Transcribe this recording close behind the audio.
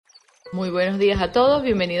Muy buenos días a todos,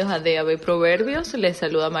 bienvenidos a DAB Proverbios. Les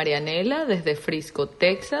saluda Marianela desde Frisco,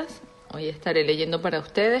 Texas. Hoy estaré leyendo para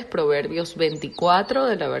ustedes Proverbios 24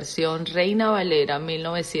 de la versión Reina Valera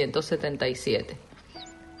 1977.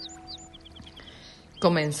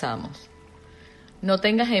 Comenzamos. No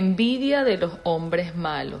tengas envidia de los hombres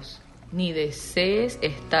malos, ni desees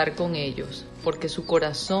estar con ellos, porque su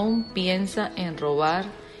corazón piensa en robar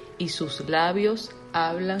y sus labios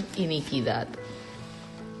hablan iniquidad.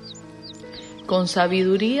 Con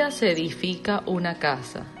sabiduría se edifica una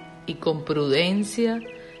casa, y con prudencia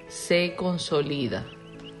se consolida.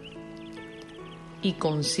 Y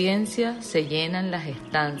con ciencia se llenan las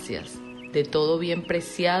estancias, de todo bien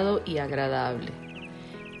preciado y agradable.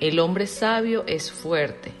 El hombre sabio es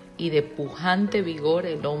fuerte, y de pujante vigor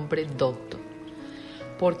el hombre docto.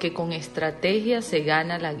 Porque con estrategia se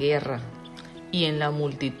gana la guerra, y en la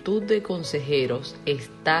multitud de consejeros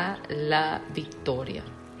está la victoria.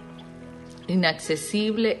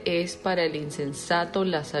 Inaccesible es para el insensato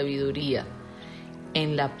la sabiduría,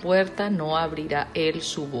 en la puerta no abrirá él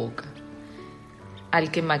su boca.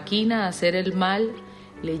 Al que maquina hacer el mal,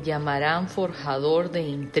 le llamarán forjador de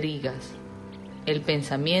intrigas. El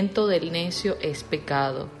pensamiento del necio es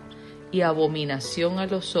pecado, y abominación a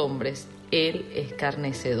los hombres el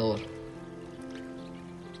escarnecedor.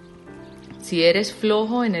 Si eres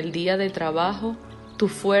flojo en el día de trabajo, tu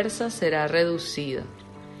fuerza será reducida.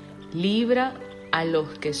 Libra a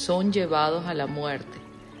los que son llevados a la muerte,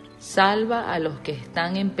 salva a los que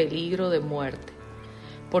están en peligro de muerte.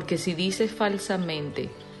 Porque si dices falsamente,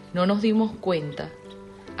 no nos dimos cuenta,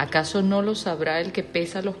 ¿acaso no lo sabrá el que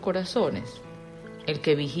pesa los corazones? El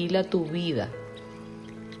que vigila tu vida,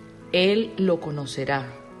 él lo conocerá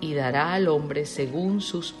y dará al hombre según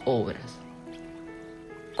sus obras.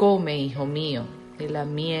 Come, hijo mío, de la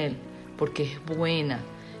miel, porque es buena,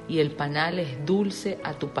 y el panal es dulce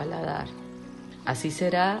a tu paladar. Así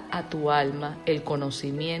será a tu alma el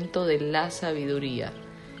conocimiento de la sabiduría.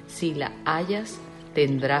 Si la hallas,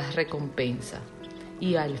 tendrás recompensa,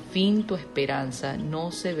 y al fin tu esperanza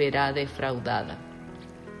no se verá defraudada.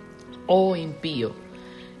 Oh impío,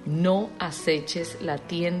 no aceches la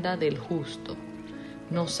tienda del justo,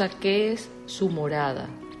 no saquees su morada,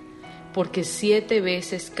 porque 7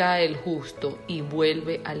 veces cae el justo y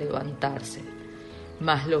vuelve a levantarse.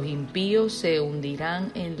 Mas los impíos se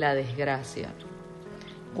hundirán en la desgracia.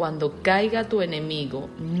 Cuando caiga tu enemigo,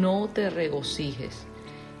 no te regocijes,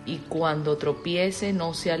 y cuando tropiece,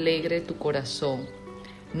 no se alegre tu corazón.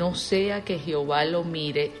 No sea que Jehová lo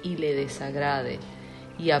mire y le desagrade,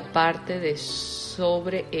 y aparte de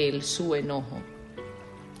sobre él su enojo.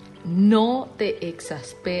 No te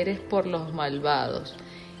exasperes por los malvados,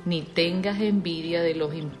 ni tengas envidia de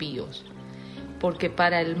los impíos, porque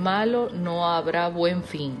para el malo no habrá buen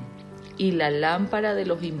fin, y la lámpara de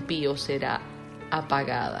los impíos será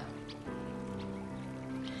apagada.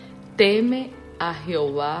 Teme a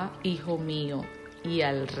Jehová, hijo mío, y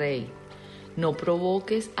al rey. No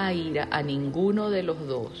provoques a ira a ninguno de los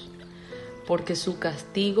dos, porque su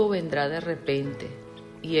castigo vendrá de repente,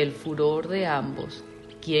 y el furor de ambos,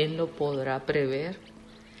 ¿quién lo podrá prever?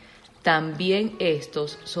 También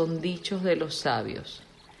estos son dichos de los sabios.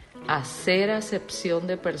 Hacer acepción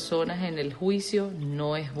de personas en el juicio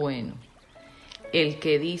no es bueno. El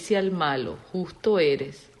que dice al malo, justo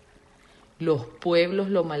eres, los pueblos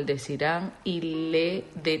lo maldecirán y le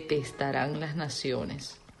detestarán las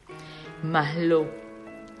naciones. Mas los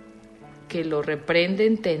que lo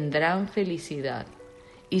reprenden tendrán felicidad,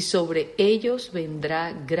 y sobre ellos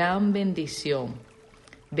vendrá gran bendición.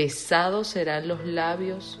 Besados serán los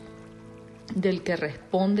labios del que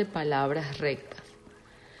responde palabras rectas.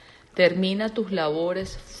 Termina tus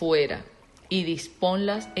labores fuera y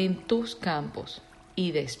disponlas en tus campos,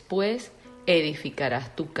 y después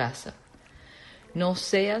edificarás tu casa. No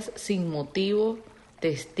seas sin motivo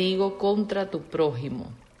testigo contra tu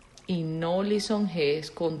prójimo, y no lisonjees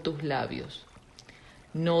con tus labios.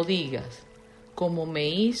 No digas, como me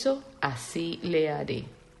hizo, así le haré.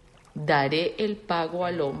 Daré el pago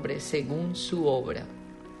al hombre según su obra.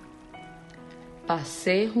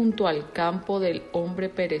 Pasé junto al campo del hombre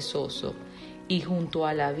perezoso y junto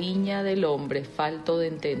a la viña del hombre falto de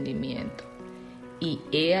entendimiento. Y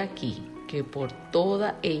he aquí que por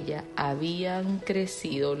toda ella habían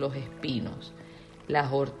crecido los espinos,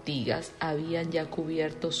 las ortigas habían ya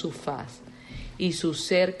cubierto su faz, y su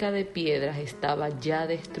cerca de piedras estaba ya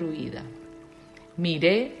destruida.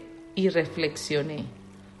 Miré y reflexioné,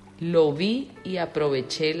 lo vi y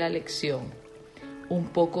aproveché la lección. Un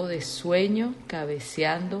poco de sueño,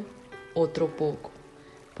 cabeceando, otro poco,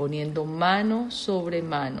 poniendo mano sobre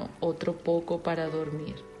mano, otro poco para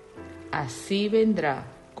dormir. Así vendrá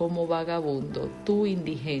como vagabundo tu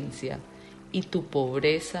indigencia y tu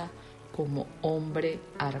pobreza como hombre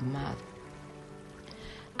armado.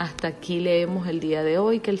 Hasta aquí leemos el día de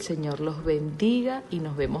hoy. Que el Señor los bendiga y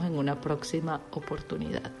nos vemos en una próxima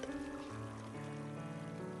oportunidad.